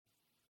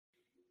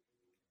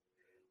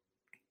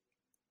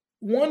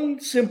One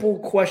simple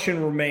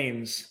question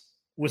remains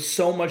with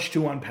so much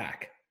to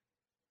unpack.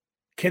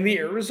 Can the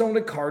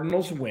Arizona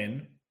Cardinals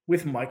win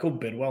with Michael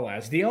Bidwill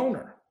as the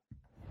owner?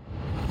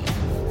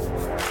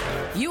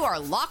 You are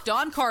Locked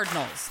On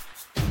Cardinals,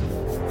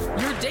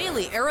 your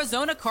daily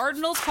Arizona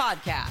Cardinals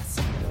podcast.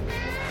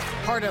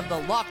 Part of the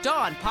Locked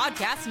On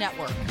Podcast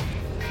Network,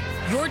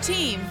 your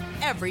team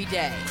every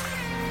day.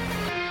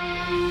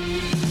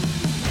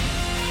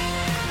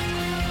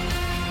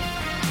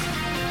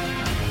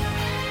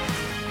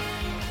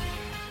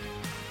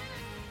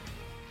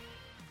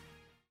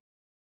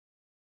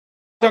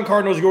 On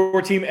Cardinals,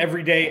 your team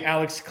every day.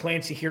 Alex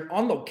Clancy here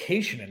on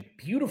location in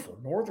beautiful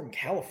Northern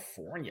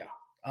California.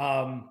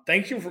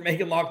 Thank you for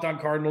making Locked On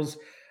Cardinals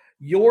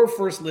your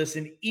first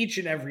listen each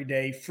and every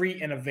day,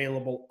 free and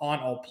available on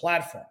all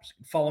platforms.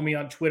 Follow me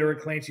on Twitter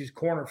at Clancy's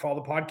Corner.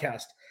 Follow the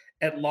podcast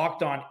at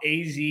Locked On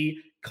AZ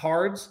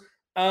Cards.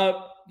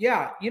 And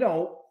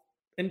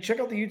check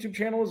out the YouTube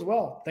channel as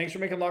well. Thanks for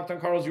making Locked On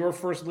Cardinals your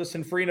first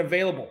listen, free and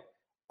available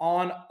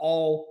on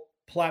all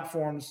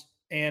platforms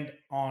and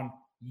on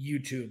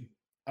YouTube.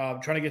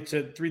 Trying to get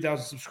to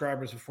 3,000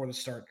 subscribers before the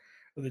start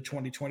of the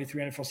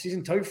 2023 NFL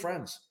season. Tell your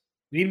friends.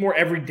 We need more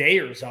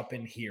everydayers up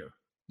in here.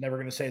 Never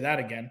going to say that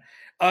again.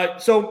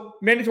 So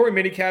mandatory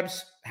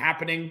minicaps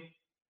happening.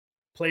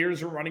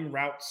 Players are running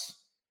routes.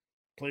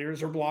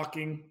 Players are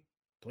blocking.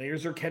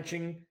 Players are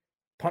catching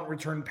punt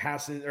return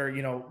passes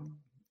or,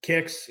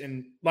 kicks.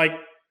 And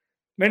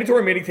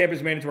mandatory minicamp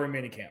is mandatory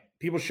minicamp.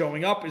 People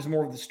showing up is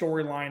more of the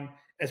storyline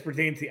as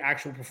pertains to the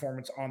actual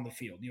performance on the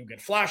field. You'll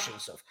get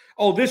flashes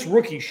of, this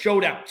rookie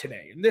showed out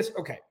today. And this,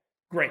 okay,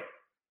 great.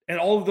 And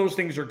all of those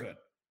things are good.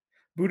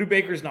 Budda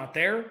Baker's not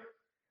there.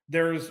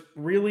 There's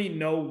really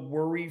no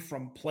worry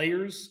from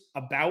players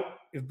about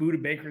if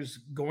Budda Baker's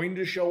going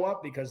to show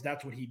up because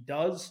that's what he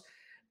does.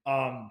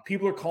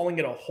 People are calling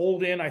it a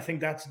hold-in. I think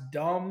that's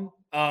dumb.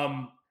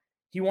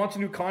 He wants a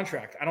new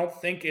contract. I don't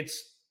think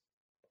it's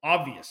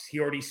obvious. He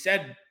already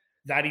said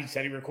that. He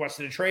said he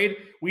requested a trade.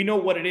 We know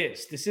what it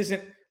is. This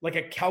isn't like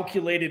a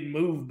calculated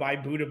move by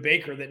Budda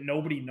Baker that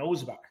nobody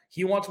knows about.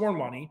 He wants more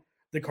money.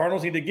 The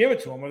Cardinals need to give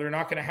it to him or they're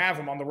not going to have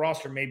him on the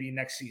roster maybe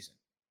next season.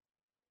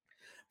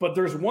 But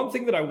there's one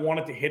thing that I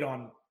wanted to hit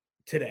on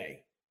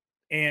today,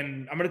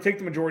 and I'm going to take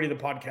the majority of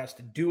the podcast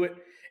to do it,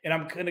 and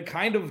I'm going to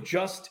kind of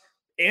just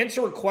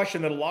answer a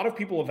question that a lot of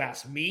people have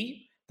asked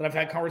me, that I've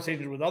had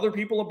conversations with other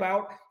people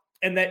about,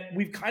 and that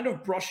we've kind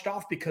of brushed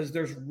off because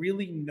there's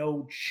really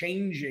no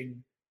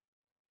changing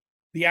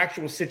the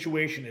actual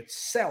situation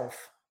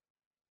itself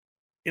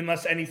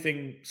unless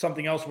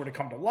something else were to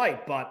come to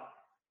light. But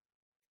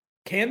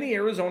can the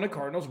Arizona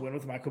Cardinals win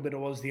with Michael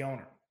Bidwill as the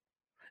owner?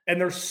 And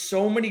there's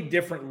so many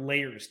different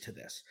layers to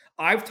this.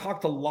 I've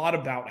talked a lot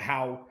about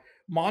how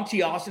Monty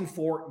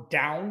Ossenfort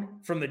down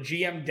from the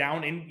GM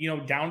down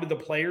down to the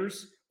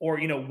players, or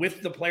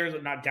with the players,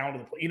 not down to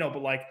the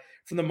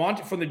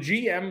but from the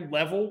GM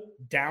level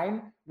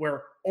down,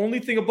 where only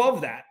thing above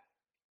that,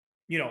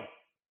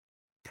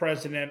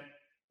 president,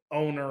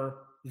 owner,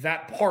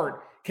 that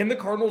part. Can the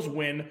Cardinals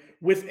win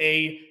with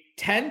a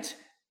tent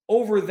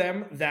over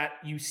them that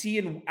you see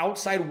in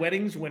outside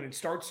weddings when it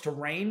starts to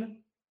rain?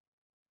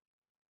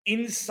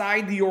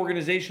 Inside the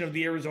organization of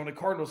the Arizona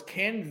Cardinals,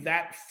 can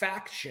that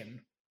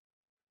faction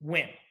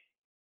win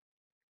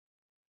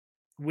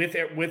with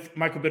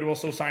Michael Bidwill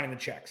still signing the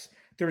checks?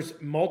 There's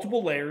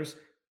multiple layers.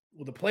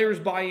 Will the players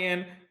buy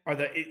in?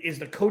 Is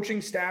the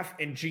coaching staff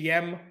and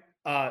GM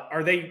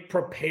are they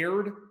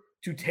prepared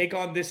to take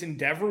on this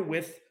endeavor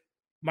with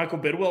Michael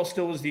Bidwill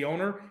still as the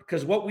owner?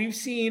 Because what we've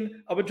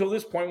seen up until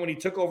this point, when he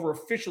took over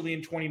officially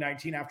in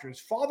 2019 after his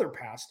father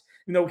passed,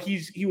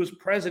 he was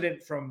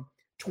president from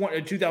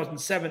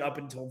 2007 up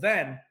until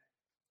then,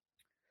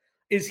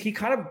 is he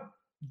kind of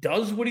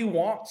does what he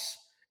wants.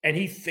 And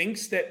he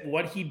thinks that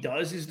what he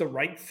does is the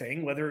right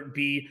thing, whether it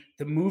be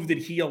the move that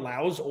he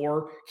allows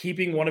or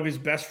keeping one of his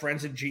best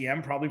friends at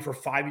GM probably for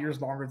 5 years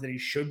longer than he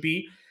should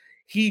be.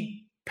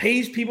 He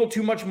pays people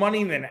too much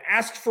money and then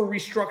asks for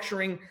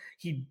restructuring.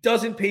 He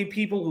doesn't pay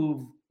people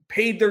who've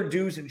paid their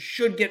dues and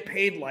should get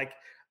paid.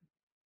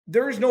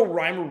 There is no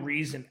rhyme or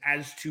reason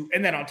as to,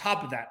 and then on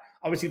top of that,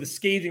 obviously the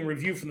scathing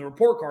review from the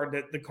report card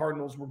that the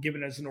Cardinals were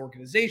given as an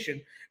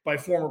organization by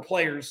former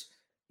players,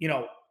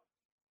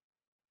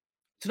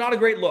 it's not a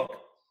great look.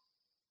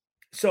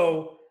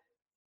 So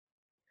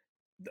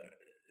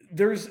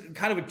there's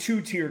kind of a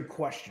two-tiered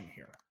question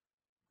here.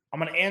 I'm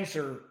going to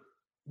answer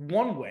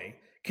one way.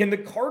 Can the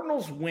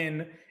Cardinals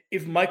win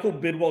if Michael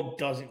Bidwill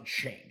doesn't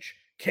change?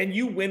 Can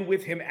you win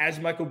with him as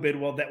Michael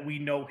Bidwill that we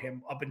know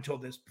him up until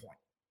this point?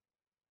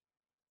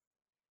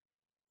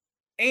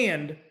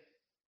 And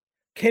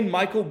can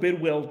Michael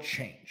Bidwill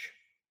change?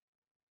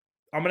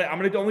 I'm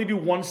gonna only do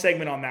one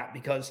segment on that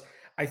because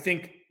I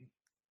think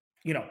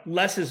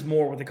less is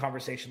more with a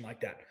conversation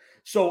like that.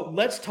 So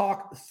let's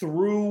talk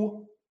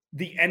through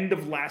the end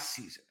of last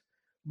season.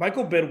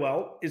 Michael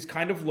Bidwill is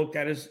kind of looked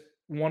at as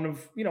one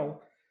of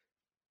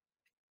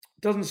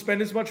doesn't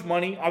spend as much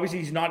money. Obviously,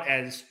 he's not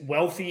as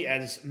wealthy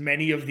as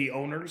many of the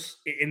owners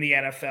in the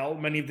NFL,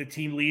 many of the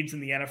team leads in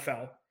the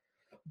NFL.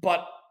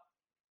 But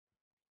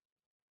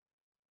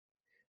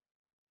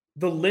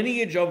the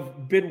lineage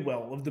of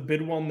Bidwill, of the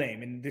Bidwill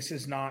name, and this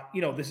is not,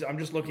 I'm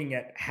just looking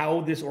at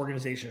how this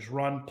organization is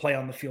run, play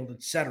on the field,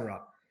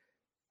 etc.,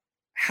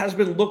 has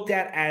been looked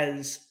at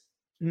as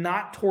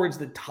not towards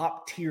the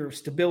top tier of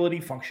stability,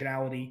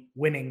 functionality,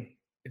 winning,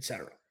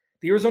 etc.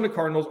 The Arizona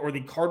Cardinals, or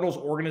the Cardinals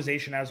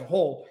organization as a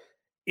whole,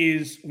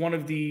 is one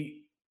of the,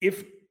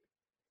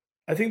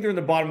 I think they're in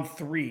the bottom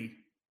three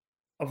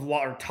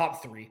or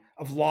top three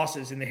of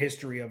losses in the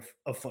history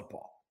of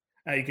football.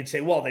 Now you could say,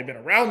 well, they've been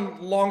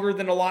around longer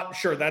than a lot.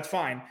 Sure, that's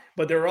fine.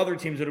 But there are other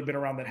teams that have been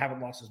around that haven't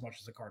lost as much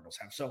as the Cardinals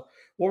have. So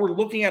what we're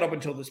looking at up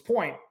until this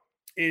point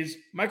is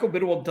Michael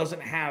Bidwill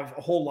doesn't have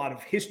a whole lot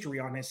of history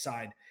on his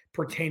side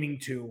pertaining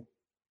to,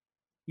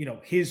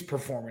 his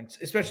performance,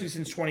 especially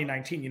since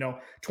 2019.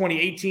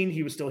 2018,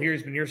 he was still here.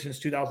 He's been here since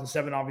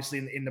 2007,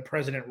 obviously in the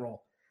president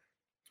role.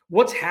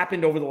 What's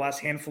happened over the last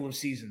handful of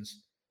seasons?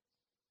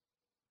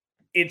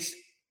 It's,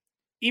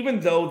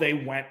 even though they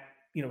went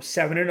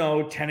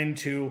 7-0,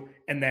 10-2,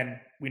 and then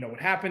we know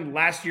what happened.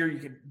 Last year, you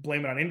could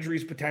blame it on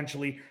injuries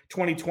potentially.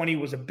 2020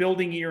 was a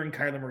building year in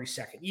Kyler Murray's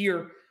second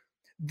year.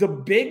 The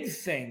big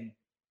thing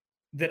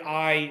that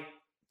I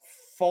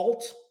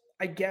fault,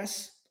 I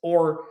guess,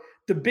 or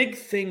the big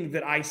thing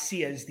that I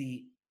see as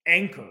the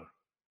anchor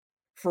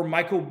for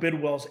Michael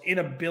Bidwill's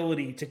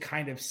inability to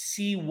kind of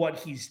see what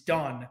he's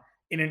done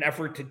in an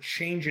effort to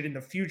change it in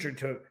the future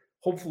to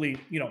hopefully,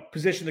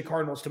 position the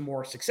Cardinals to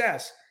more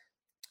success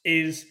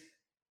is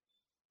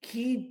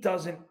he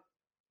doesn't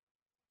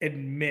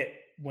admit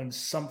when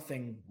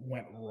something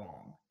went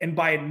wrong. And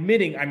by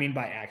admitting, I mean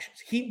by actions.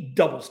 He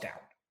doubles down.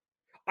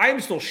 I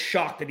am still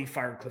shocked that he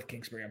fired Cliff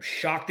Kingsbury. I'm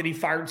shocked that he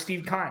fired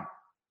Steve Keim.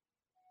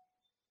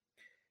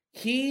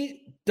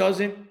 He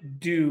doesn't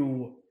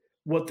do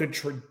what the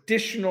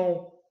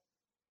traditional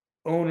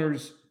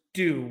owners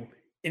do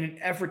in an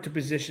effort to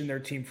position their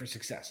team for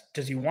success.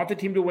 Does he want the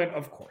team to win?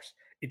 Of course.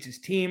 It's his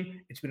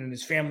team. It's been in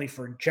his family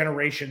for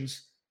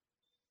generations.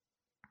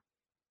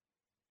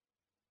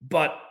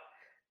 But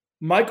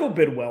Michael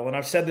Bidwill, and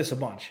I've said this a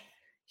bunch,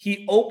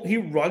 he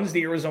runs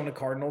the Arizona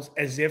Cardinals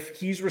as if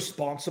he's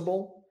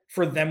responsible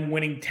for them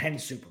winning 10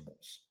 Super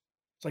Bowls.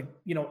 It's like,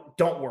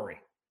 don't worry.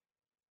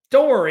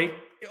 Don't worry.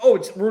 Oh,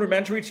 it's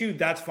rudimentary to you?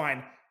 That's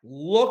fine.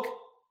 Look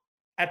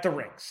at the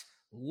rings.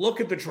 Look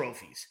at the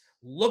trophies.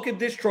 Look at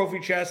this trophy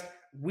chest.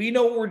 We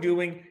know what we're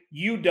doing.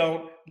 You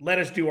don't. Let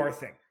us do our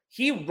thing.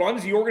 He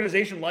runs the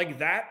organization like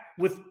that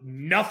with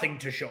nothing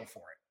to show for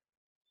it.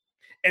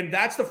 And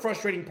that's the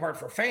frustrating part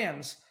for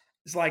fans.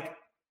 It's like,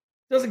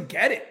 doesn't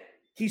get it.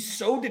 He's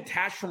so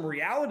detached from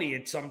reality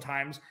at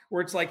sometimes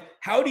where it's like,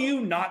 how do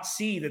you not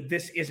see that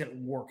this isn't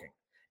working?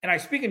 And I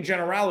speak in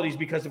generalities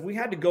because if we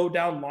had to go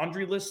down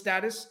laundry list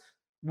status,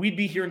 we'd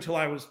be here until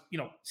I was,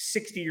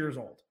 60 years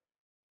old.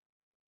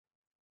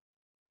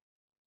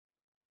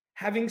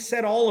 Having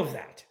said all of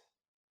that,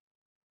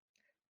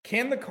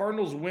 can the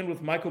Cardinals win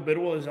with Michael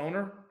Bidwill as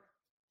owner?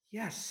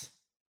 Yes.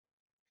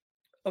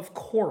 Of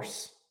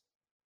course.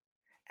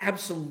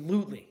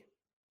 Absolutely.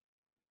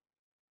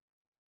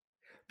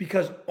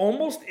 Because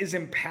almost as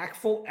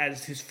impactful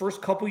as his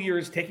first couple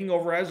years taking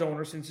over as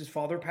owner since his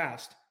father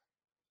passed,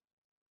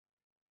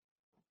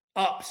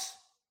 ups,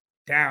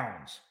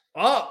 downs,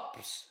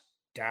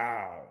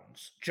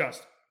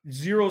 just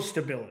zero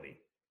stability.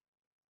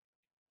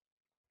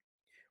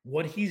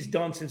 What he's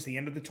done since the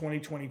end of the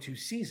 2022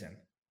 season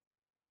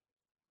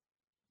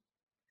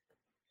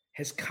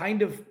has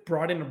kind of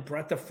brought in a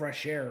breath of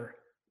fresh air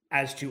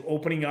as to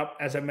opening up,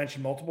 as I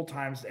mentioned multiple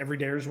times,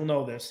 everydayers will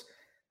know this,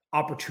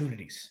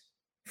 opportunities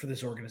for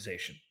this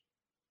organization.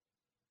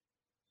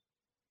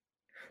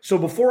 So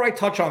before I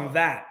touch on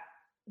that,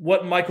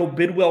 what Michael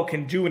Bidwill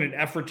can do in an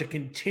effort to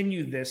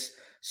continue this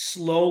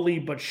slowly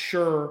but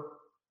sure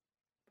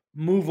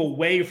move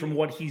away from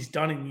what he's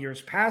done in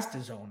years past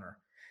as owner,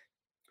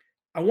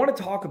 I want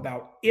to talk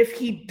about if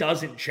he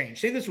doesn't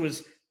change. Say this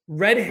was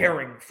red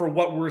herring for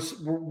what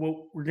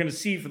we're going to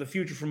see for the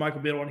future from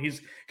Michael Bidwill, and he's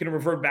going to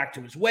revert back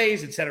to his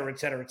ways, et cetera, et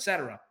cetera, et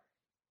cetera.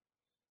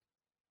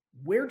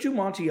 Where do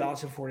Monty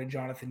Ossenfort and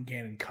Jonathan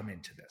Gannon come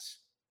into this?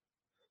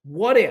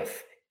 What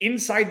if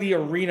inside the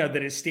arena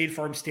that is State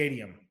Farm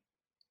Stadium,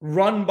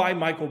 run by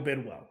Michael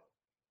Bidwill,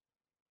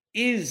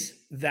 is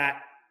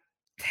that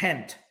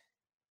tent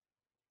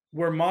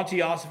where Monty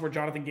Ossenfort,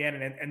 Jonathan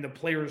Gannon, and the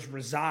players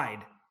reside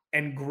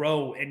and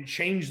grow and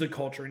change the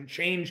culture and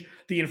change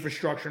the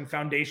infrastructure and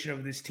foundation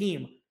of this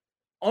team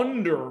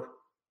under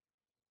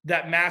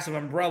that massive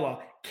umbrella?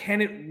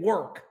 Can it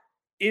work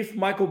if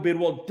Michael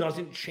Bidwill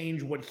doesn't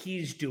change what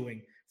he's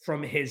doing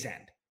from his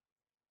end?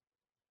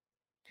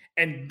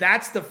 And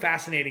that's the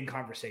fascinating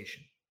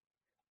conversation.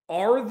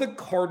 Are the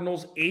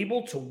Cardinals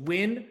able to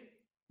win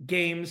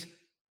games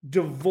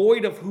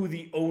devoid of who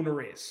the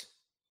owner is?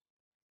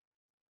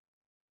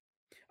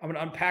 I'm going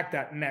to unpack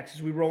that next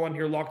as we roll on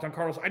here, Locked on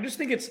Cardinals. I just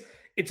think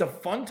it's a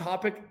fun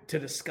topic to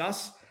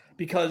discuss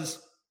because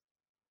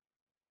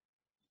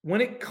when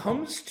it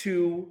comes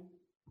to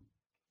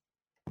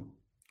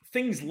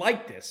things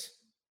like this,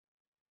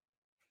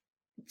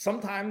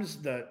 sometimes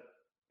the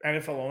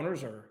NFL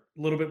owners are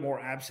a little bit more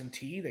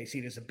absentee. They see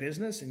it as a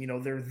business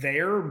and, they're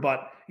there,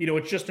 but,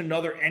 it's just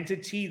another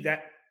entity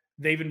that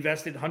they've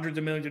invested hundreds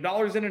of millions of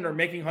dollars in and are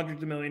making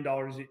hundreds of million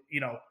dollars,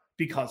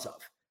 because of.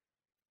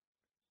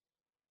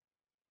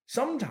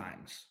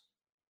 Sometimes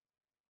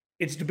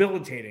it's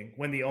debilitating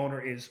when the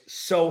owner is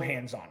so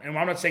hands-on. And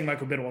I'm not saying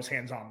Michael Bidwill's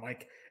hands-on,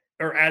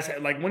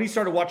 when he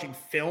started watching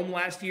film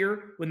last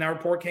year, when that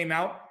report came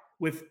out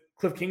with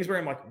Cliff Kingsbury,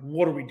 I'm like,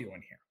 what are we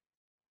doing here?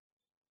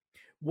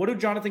 What do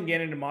Jonathan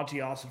Gannon and Monty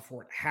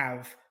Ossenfort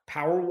have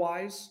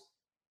power-wise,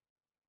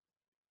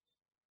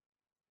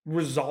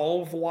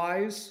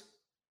 resolve-wise,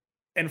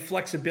 and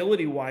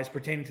flexibility-wise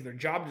pertaining to their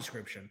job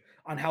description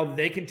on how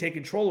they can take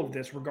control of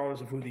this regardless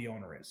of who the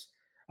owner is?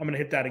 I'm going to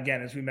hit that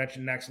again as we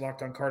mentioned next,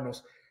 Locked On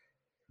Cardinals.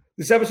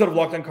 This episode of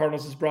Locked On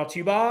Cardinals is brought to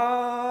you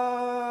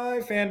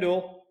by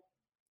FanDuel.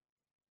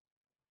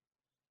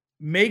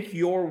 Make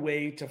your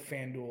way to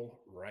FanDuel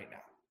right now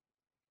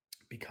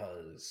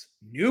because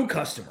new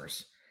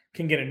customers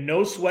can get a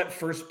no-sweat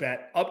first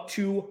bet up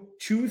to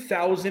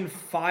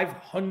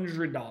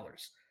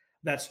 $2,500.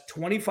 That's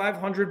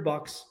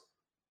 $2,500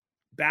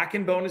 back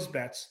in bonus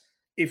bets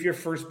if your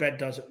first bet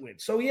doesn't win.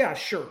 So yeah,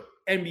 sure,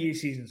 NBA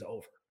season's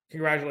over.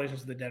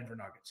 Congratulations to the Denver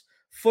Nuggets.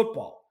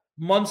 Football,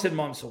 months and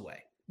months away.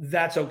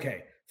 That's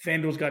okay.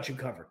 FanDuel's got you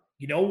covered.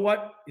 You know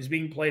what is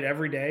being played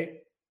every day?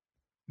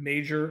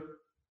 Major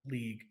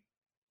League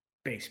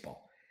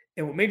Baseball.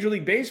 And what Major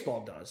League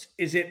Baseball does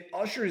is it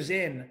ushers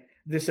in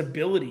this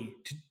ability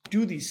to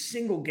do these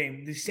same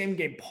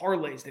game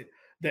parlays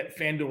that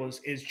FanDuel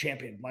is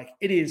championed. Like,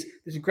 it is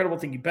this incredible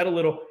thing. You bet a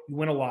little, you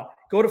win a lot.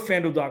 Go to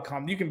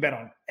FanDuel.com. You can bet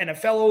on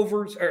NFL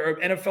overs or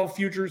NFL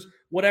futures,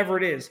 whatever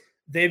it is.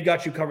 They've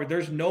got you covered.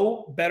 There's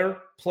no better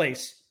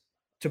place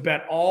to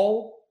bet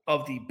all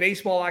of the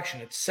baseball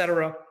action,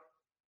 etc.,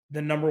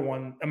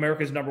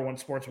 America's number one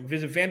sportsbook.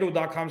 Visit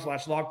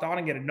FanDuel.com/lockedon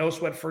and get a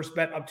no-sweat first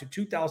bet up to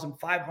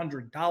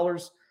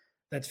 $2,500.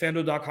 That's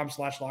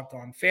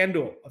FanDuel.com/lockedon.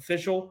 FanDuel,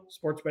 official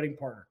sports betting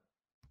partner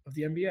of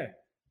the NBA.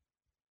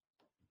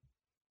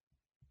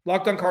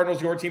 Locked On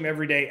Cardinals, your team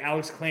every day.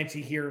 Alex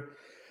Clancy here.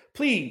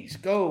 Please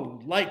go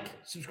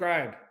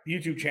subscribe the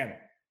YouTube channel.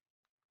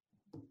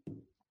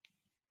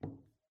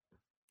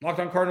 Locked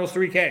On Cardinals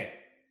 3K.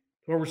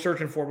 What we're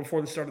searching for before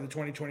the start of the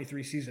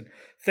 2023 season.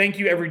 Thank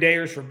you,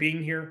 everydayers, for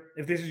being here.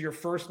 If this is your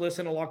first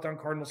listen to Locked On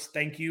Cardinals,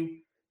 thank you.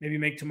 Maybe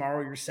make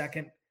tomorrow your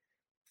second.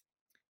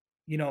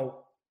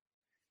 I'll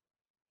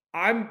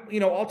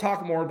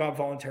talk more about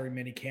voluntary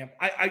minicamp.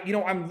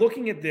 I'm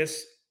looking at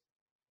this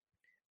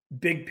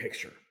big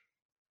picture.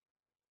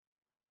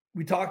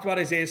 We talked about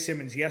Isaiah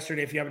Simmons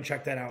yesterday. If you haven't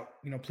checked that out,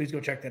 please go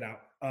check that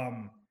out.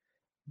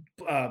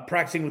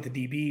 Practicing with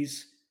the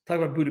DBs. Talk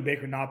about Budda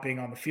Baker not being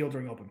on the field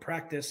during open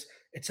practice,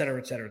 et cetera,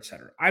 et cetera, et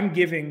cetera. I'm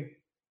giving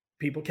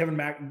people, Kevin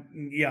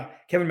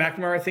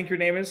McNamara, I think your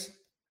name is.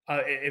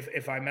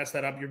 If I mess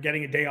that up, you're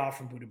getting a day off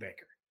from Budda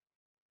Baker.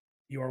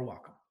 You are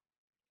welcome.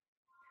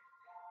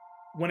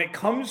 When it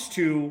comes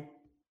to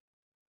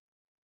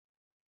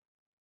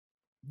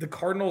the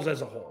Cardinals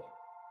as a whole,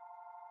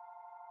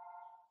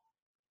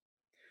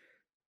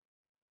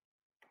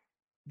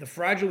 the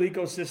fragile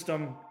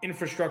ecosystem,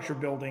 infrastructure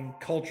building,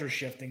 culture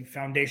shifting,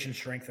 foundation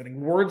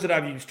strengthening, words that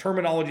I've used,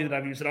 terminology that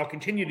I've used, that I'll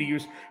continue to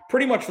use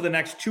pretty much for the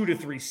next 2 to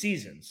 3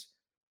 seasons.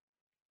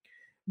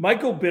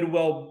 Michael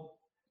Bidwill,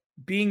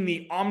 being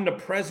the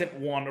omnipresent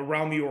one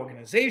around the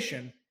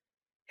organization,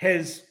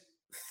 has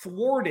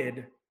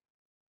thwarted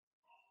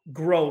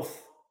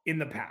growth in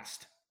the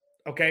past.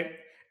 Okay?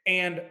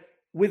 And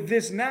with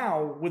this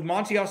now, with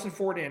Monty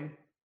Ossenfort in,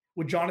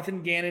 with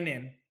Jonathan Gannon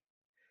in,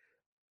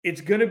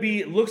 it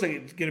looks like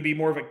it's going to be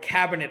more of a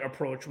cabinet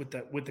approach with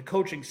the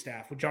coaching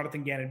staff, with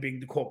Jonathan Gannon being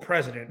the quote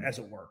president, as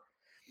it were.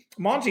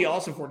 Monty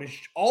Ossenfort is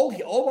all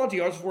Monty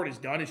Ossenfort has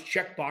done is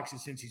check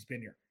boxes since he's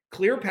been here.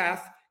 Clear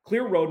path,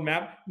 clear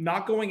roadmap,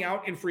 not going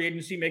out in free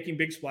agency, making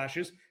big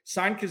splashes.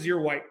 Signed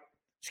Kazir White,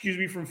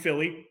 from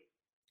Philly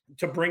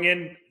to bring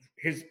in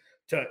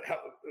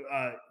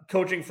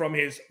coaching from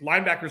his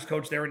linebackers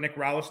coach there, Nick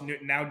Rallis,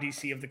 now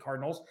DC of the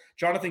Cardinals.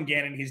 Jonathan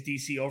Gannon, his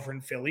DC over in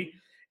Philly.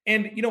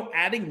 And,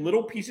 adding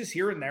little pieces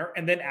here and there,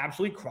 and then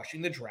absolutely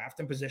crushing the draft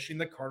and positioning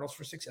the Cardinals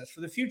for success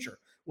for the future,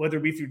 whether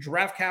it be through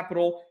draft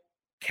capital,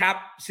 cap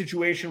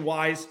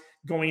situation-wise,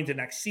 going into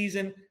next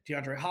season,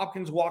 DeAndre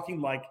Hopkins walking.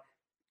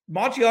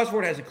 Monty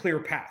Ossenfort has a clear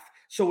path.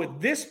 So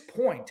at this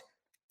point,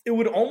 it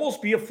would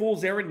almost be a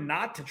fool's errand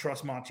not to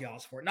trust Monty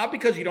Ossenfort, not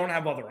because you don't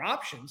have other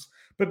options,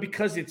 but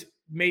because it's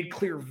made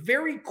clear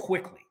very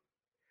quickly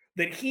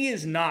that he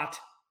is not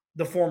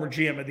the former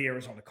GM of the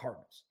Arizona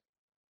Cardinals.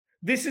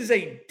 This is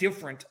a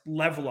different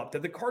level up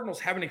that the Cardinals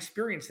haven't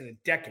experienced in a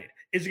decade.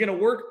 Is it going to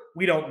work?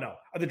 We don't know.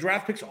 Are the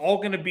draft picks all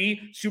going to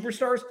be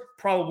superstars?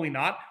 Probably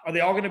not. Are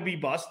they all going to be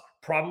bust?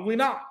 Probably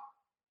not.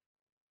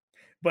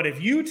 But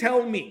if you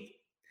tell me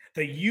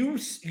that you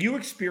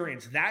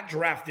experienced that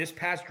draft, this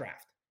past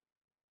draft,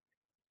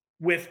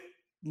 with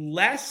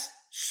less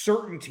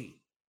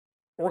certainty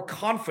or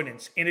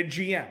confidence in a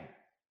GM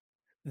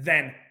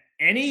than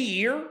any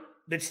year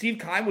that Steve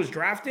Keim was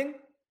drafting,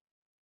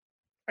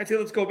 I'd say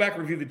let's go back,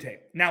 review the tape.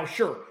 Now,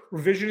 sure,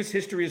 revisionist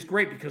history is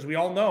great because we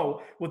all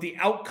know what the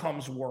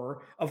outcomes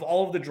were of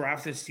all of the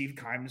drafts that Steve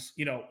Kimes,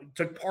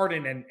 took part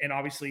in and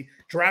obviously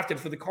drafted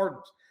for the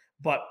Cardinals.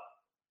 But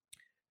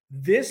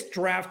this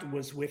draft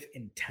was with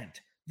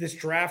intent. This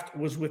draft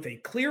was with a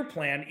clear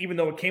plan, even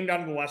though it came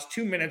down to the last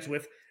 2 minutes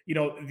with,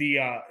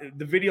 the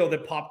video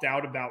that popped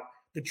out about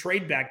the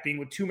trade back being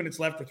with 2 minutes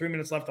left or 3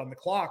 minutes left on the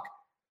clock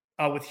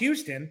with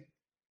Houston.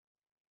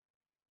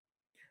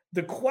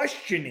 The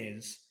question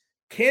is,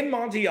 can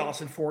Monty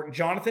Ossenfort,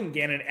 Jonathan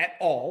Gannon et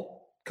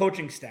al.,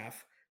 coaching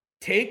staff,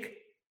 take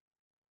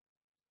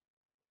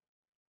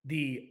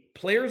the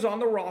players on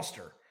the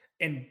roster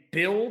and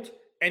build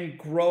and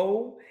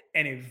grow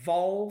and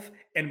evolve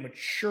and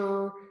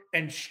mature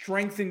and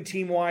strengthen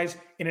team-wise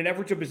in an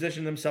effort to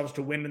position themselves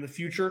to win in the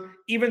future,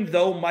 even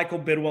though Michael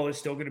Bidwill is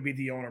still going to be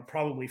the owner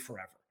probably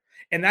forever?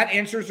 And that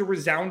answer is a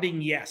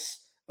resounding yes,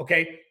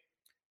 okay?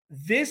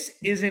 This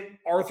isn't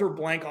Arthur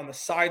Blank on the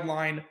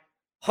sideline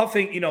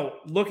huffing,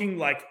 looking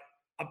like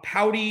a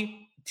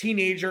pouty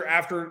teenager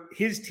after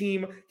his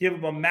team gave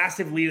him a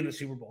massive lead in the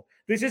Super Bowl.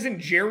 This isn't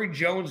Jerry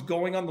Jones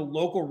going on the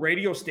local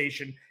radio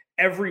station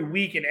every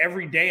week and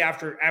every day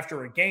after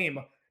a game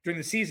during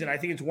the season. I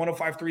think it's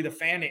 105.3 The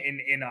Fan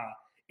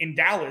in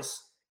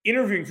Dallas,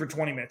 interviewing for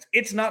 20 minutes.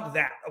 It's not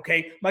that,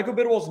 okay? Michael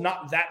Bidwill's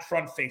not that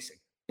front-facing,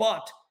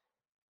 but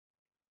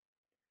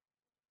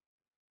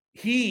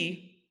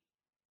he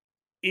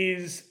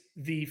is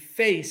the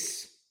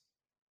face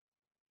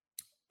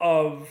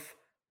of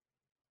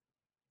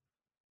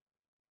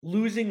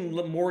losing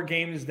more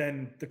games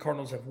than the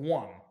Cardinals have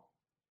won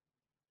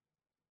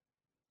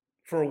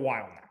for a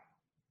while now.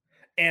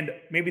 And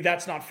maybe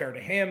that's not fair to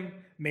him.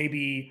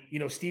 Maybe,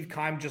 Steve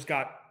Keim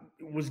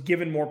was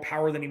given more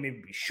power than he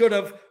maybe should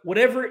have.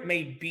 Whatever it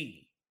may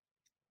be,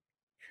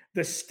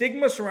 the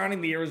stigma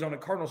surrounding the Arizona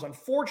Cardinals,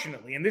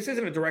 unfortunately, and this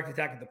isn't a direct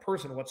attack at the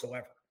person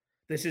whatsoever.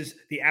 This is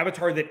the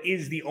avatar that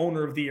is the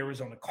owner of the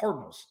Arizona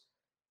Cardinals.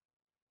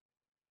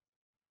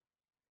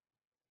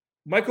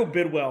 Michael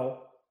Bidwill,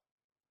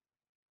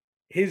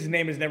 his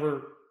name has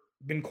never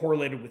been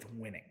correlated with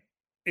winning.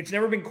 It's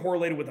never been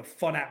correlated with a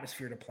fun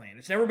atmosphere to play in.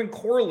 It's never been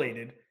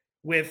correlated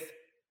with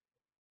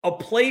a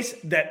place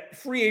that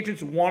free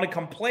agents want to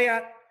come play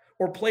at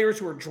or players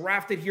who are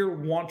drafted here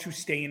want to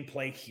stay and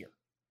play here.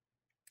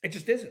 It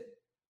just isn't.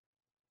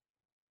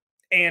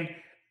 And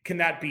can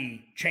that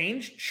be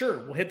changed? Sure,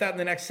 we'll hit that in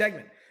the next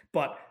segment.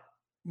 But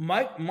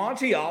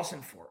Monty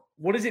Ossenfort,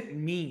 what does it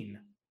mean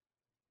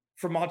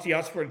for Monty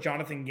Ossenfort and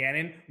Jonathan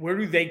Gannon? Where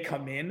do they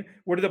come in?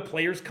 Where do the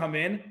players come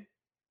in?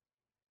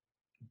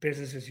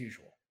 Business as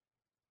usual.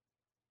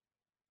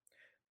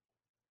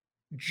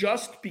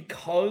 Just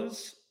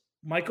because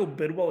Michael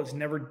Bidwill has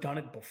never done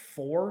it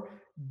before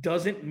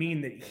doesn't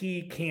mean that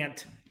he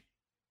can't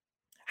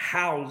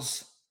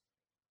house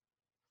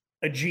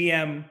a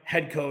GM,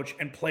 head coach,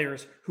 and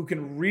players who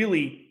can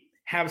really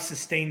have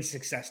sustained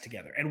success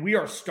together. And we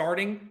are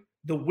starting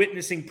the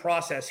witnessing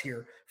process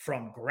here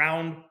from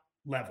ground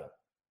level.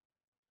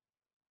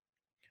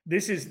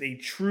 This is a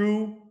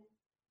true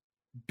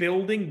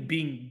building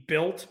being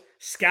built,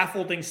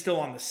 scaffolding still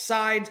on the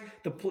sides.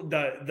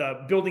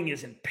 The building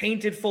isn't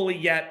painted fully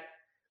yet.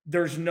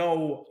 There's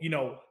no,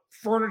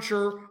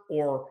 furniture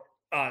or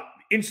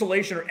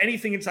insulation or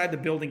anything inside the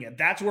building yet.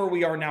 That's where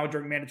we are now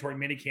during mandatory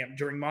minicamp,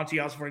 during Monty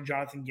Ossenfort and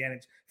Jonathan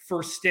Gannon's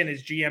first stint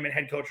as GM and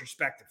head coach,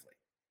 respectively.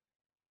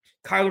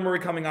 Kyler Murray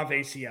coming off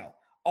ACL.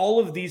 All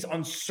of these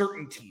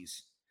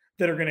uncertainties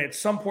that are going to at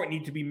some point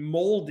need to be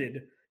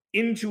molded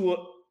into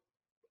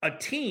a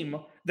team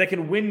that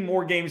can win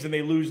more games than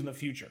they lose in the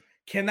future.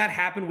 Can that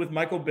happen with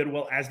Michael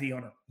Bidwill as the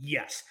owner?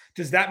 Yes.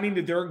 Does that mean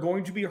that there are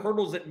going to be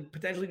hurdles that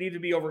potentially need to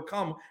be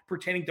overcome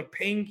pertaining to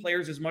paying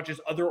players as much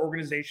as other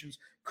organizations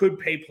could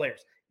pay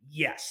players?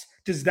 Yes.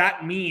 Does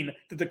that mean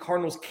that the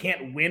Cardinals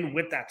can't win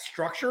with that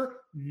structure?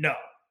 No.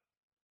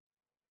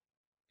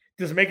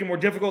 Does it make it more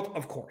difficult?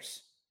 Of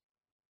course.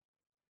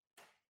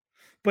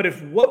 But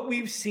if what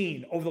we've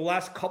seen over the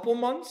last couple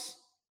months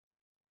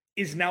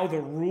is now the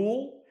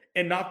rule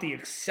and not the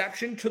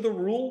exception to the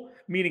rule,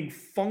 meaning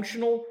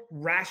functional,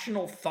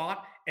 rational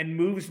thought and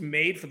moves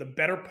made for the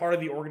better part of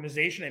the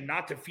organization and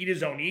not to feed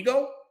his own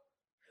ego,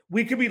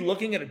 we could be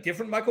looking at a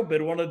different Michael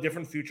Bidwill and a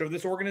different future of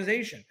this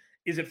organization.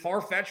 Is it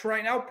far-fetched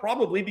right now?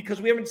 Probably,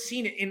 because we haven't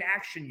seen it in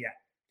action yet.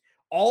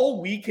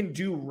 All we can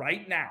do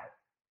right now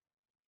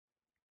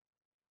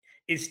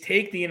is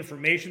take the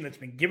information that's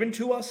been given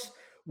to us,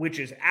 which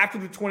is after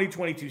the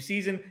 2022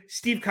 season,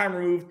 Steve Keim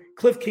removed,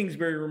 Cliff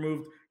Kingsbury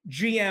removed,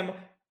 GM,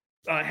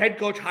 head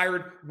coach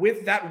hired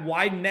with that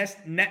wide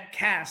net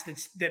cast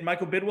that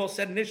Michael Bidwill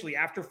said initially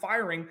after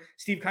firing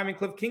Steve Keim and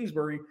Cliff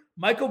Kingsbury.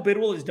 Michael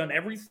Bidwill has done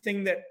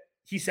everything that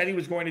he said he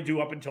was going to do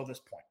up until this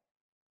point.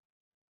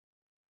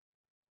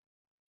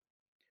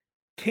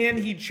 Can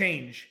he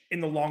change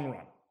in the long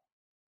run?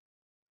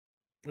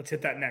 Let's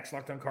hit that next.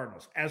 Locked On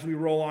Cardinals. As we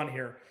roll on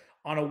here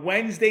on a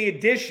Wednesday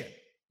edition,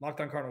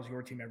 Locked On Cardinals,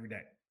 your team every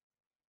day.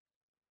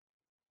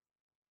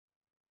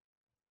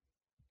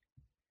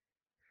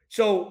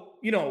 So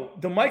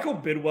the Michael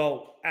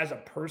Bidwill as a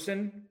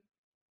person,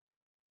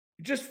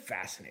 it just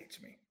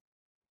fascinates me.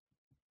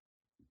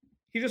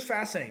 He just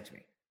fascinates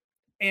me.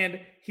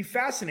 And he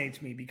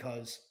fascinates me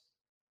because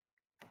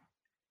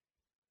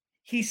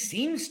he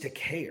seems to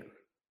care.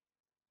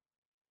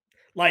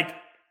 Like,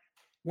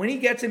 when he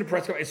gets into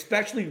press conference,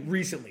 especially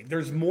recently,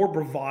 there's more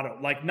bravado,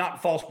 like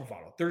not false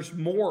bravado. There's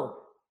more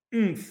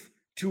oomph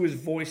to his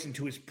voice and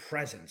to his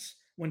presence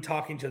when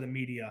talking to the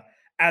media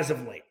as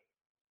of late.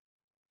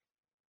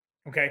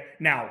 Okay,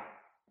 now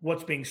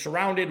what's being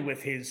surrounded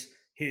with his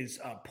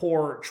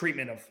poor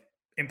treatment of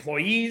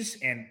employees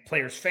and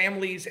players'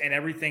 families and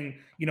everything,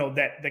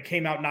 that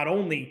came out not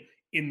only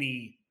in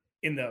the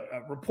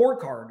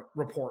report,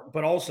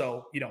 but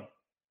also,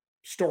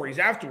 stories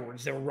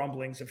afterwards. There were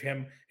rumblings of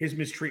his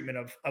mistreatment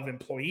of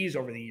employees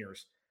over the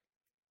years.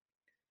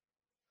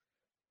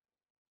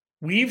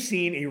 We've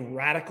seen a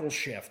radical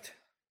shift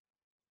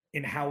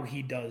in how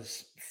he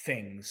does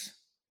things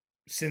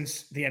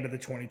since the end of the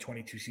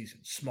 2022 season.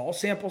 Small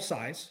sample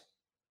size,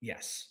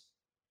 yes,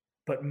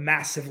 but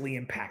massively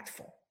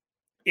impactful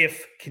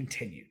if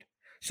continued.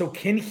 So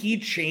can he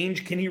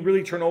change? Can he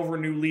really turn over a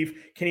new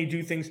leaf? Can he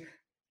do things?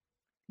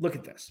 Look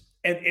at this.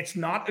 And it's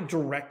not a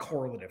direct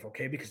correlative,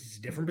 okay? Because it's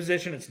a different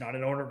position. It's not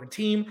an owner of a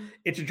team.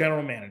 It's a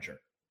general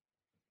manager.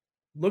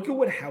 Look at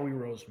what Howie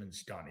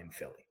Roseman's done in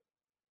Philly.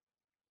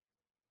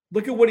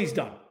 Look at what he's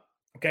done,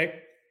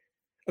 okay?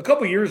 A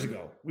couple years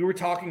ago, we were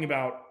talking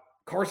about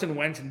Carson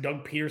Wentz and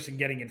Doug Peterson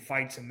getting in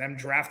fights and them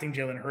drafting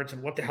Jalen Hurts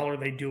and what the hell are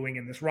they doing?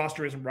 And this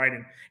roster isn't right.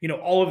 And,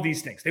 all of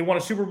these things. They won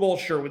a Super Bowl,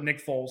 sure, with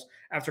Nick Foles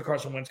after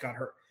Carson Wentz got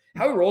hurt.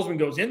 Howie Roseman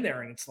goes in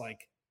there and it's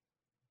like,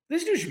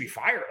 this dude should be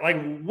fired.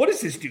 Like, what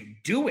is this dude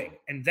doing?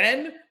 And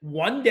then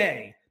one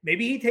day,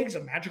 maybe he takes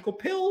a magical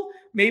pill.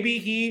 Maybe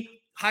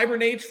he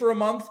hibernates for a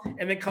month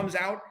and then comes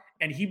out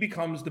and he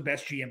becomes the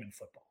best GM in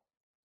football.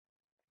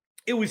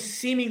 It was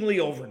seemingly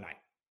overnight.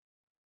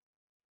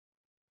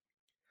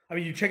 I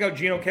mean, you check out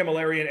Gino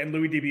Camilleri and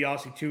Louis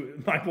DiBiase,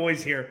 too, my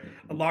boys here,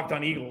 Locked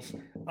on Eagles.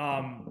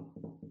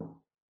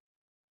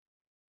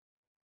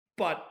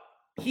 But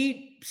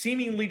he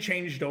seemingly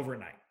changed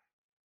overnight.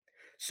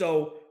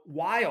 So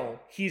while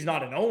he's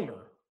not an owner,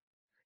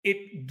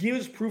 it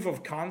gives proof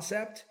of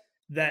concept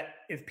that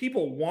if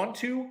people want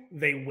to,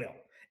 they will.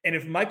 And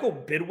if Michael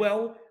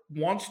Bidwill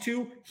wants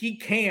to, he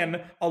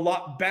can a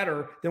lot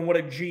better than what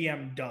a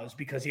GM does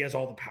because he has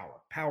all the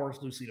power. Power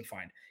is loosely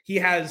defined. He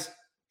has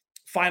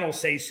final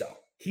say-so.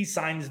 He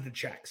signs the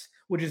checks,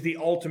 which is the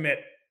ultimate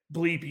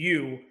bleep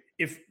you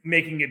if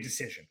making a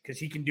decision, because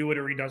he can do it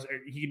or he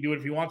can do it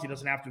if he wants. He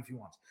doesn't have to if he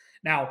wants.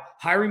 Now,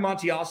 hiring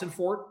Monty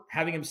Ossenfort,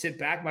 having him sit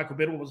back, Michael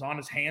Bidwill was on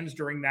his hands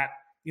during that,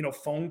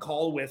 phone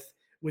call with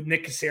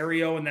Nick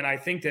Caserio. And then I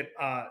think that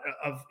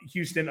of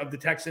Houston, of the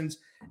Texans,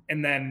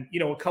 and then,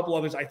 a couple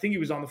others. I think he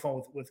was on the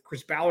phone with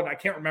Chris Ballard. I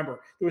can't remember.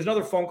 There was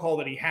another phone call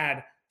that he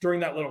had during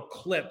that little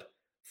clip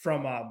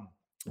from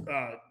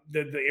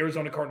the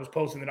Arizona Cardinals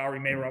post, and then Ari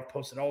Meirov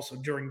posted also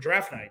during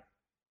draft night.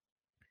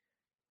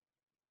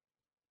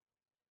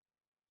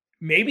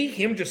 Maybe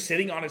him just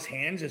sitting on his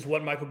hands is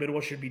what Michael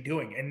Bidwill should be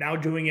doing, and now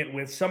doing it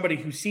with somebody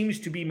who seems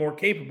to be more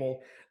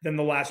capable than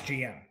the last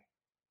GM.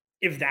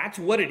 If that's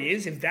what it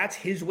is, if that's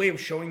his way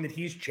of showing that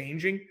he's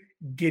changing,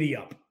 giddy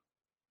up.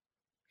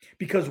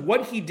 Because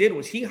what he did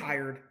was he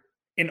hired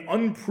an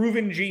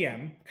unproven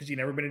GM, because he'd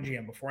never been a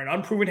GM before, an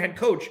unproven head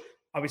coach,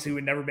 obviously who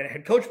had never been a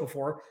head coach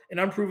before, an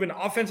unproven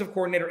offensive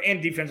coordinator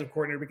and defensive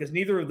coordinator, because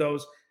neither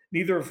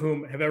of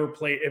whom have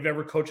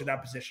ever coached at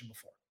that position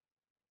before.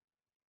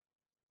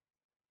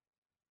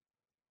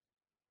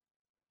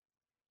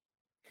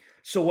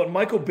 So what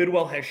Michael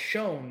Bidwill has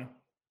shown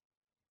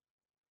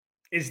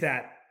is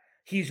that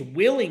he's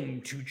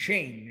willing to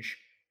change,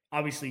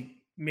 obviously,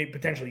 maybe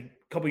potentially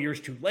a couple years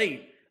too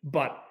late,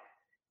 but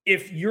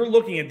if you're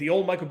looking at the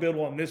old Michael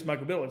Bidwill and this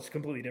Michael Bidwill, it's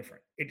completely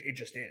different. It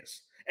just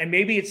is. And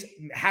maybe it's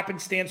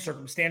happenstance,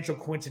 circumstantial,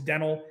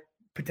 coincidental,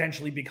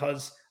 potentially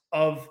because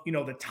of,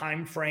 the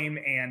time frame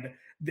and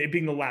it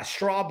being the last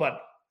straw,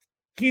 but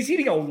he's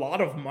eating a lot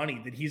of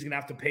money that he's going to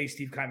have to pay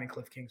Steve Keim and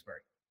Cliff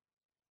Kingsbury.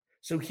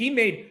 So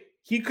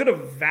he could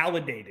have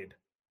validated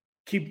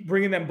keep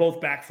bringing them both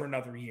back for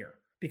another year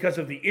because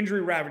of the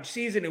injury-ravaged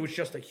season. It was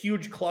just a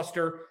huge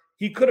cluster.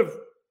 He could have,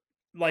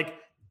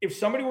 if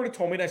somebody were to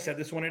told me, and I said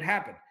this when it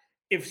happened,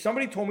 if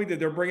somebody told me that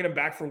they're bringing him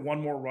back for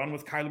one more run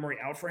with Kyler Murray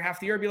out for half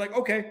the year, I'd be like,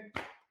 okay.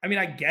 I mean,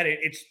 I get it.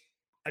 It's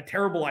a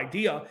terrible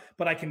idea,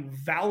 but I can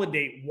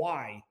validate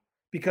why,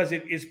 because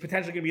it is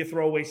potentially going to be a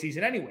throwaway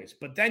season anyways.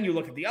 But then you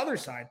look at the other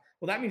side.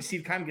 Well, that means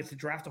Steve Keim gets to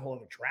draft a whole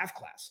other draft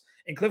class.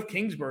 And Cliff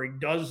Kingsbury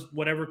does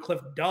whatever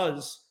Cliff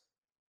does,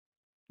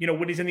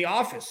 when he's in the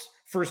office,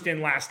 first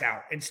in, last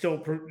out, and still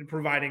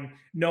providing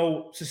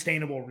no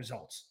sustainable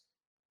results.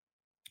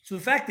 So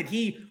the fact that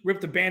he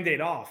ripped the Band-Aid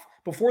off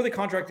before the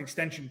contract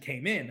extension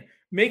came in,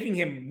 making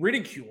him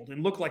ridiculed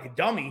and look like a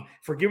dummy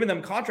for giving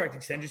them contract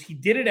extensions, he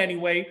did it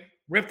anyway,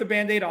 ripped the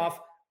Band-Aid off,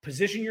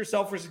 position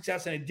yourself for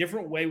success in a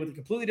different way with a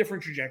completely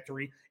different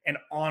trajectory, and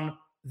on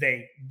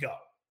they go.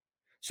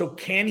 So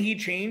can he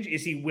change?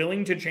 Is he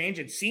willing to change?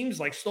 It seems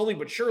like slowly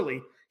but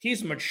surely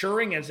he's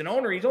maturing as an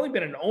owner. He's only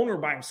been an owner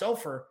by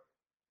himself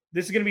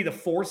this is going to be the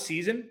 4th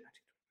season.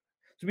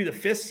 To be the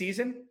 5th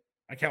season.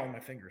 I count with my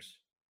fingers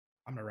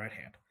on my right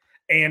hand.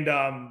 And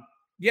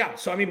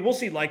so I mean, we'll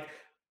see. Like,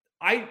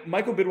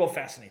 Michael Bidwill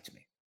fascinates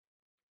me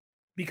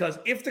because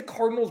if the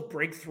Cardinals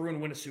break through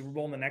and win a Super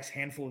Bowl in the next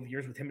handful of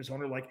years with him as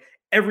owner, like,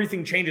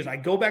 everything changes. I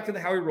go back to the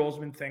Howie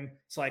Roseman thing.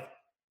 It's like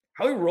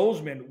Howie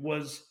Roseman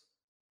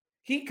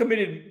he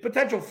committed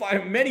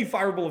many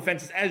fireable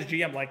offenses as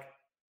GM, like,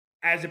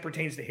 as it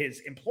pertains to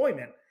his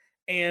employment.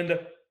 And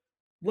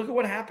look at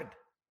what happened.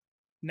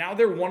 Now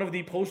they're one of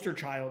the poster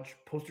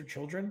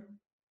children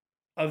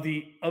of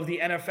the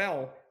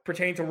NFL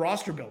pertaining to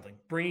roster building,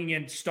 bringing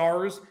in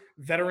stars,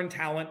 veteran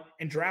talent,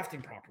 and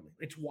drafting properly.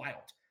 It's wild.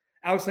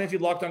 Alex Clancy,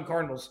 Locked On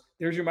Cardinals.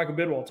 There's your Michael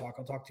Bidwill talk.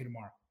 I'll talk to you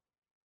tomorrow.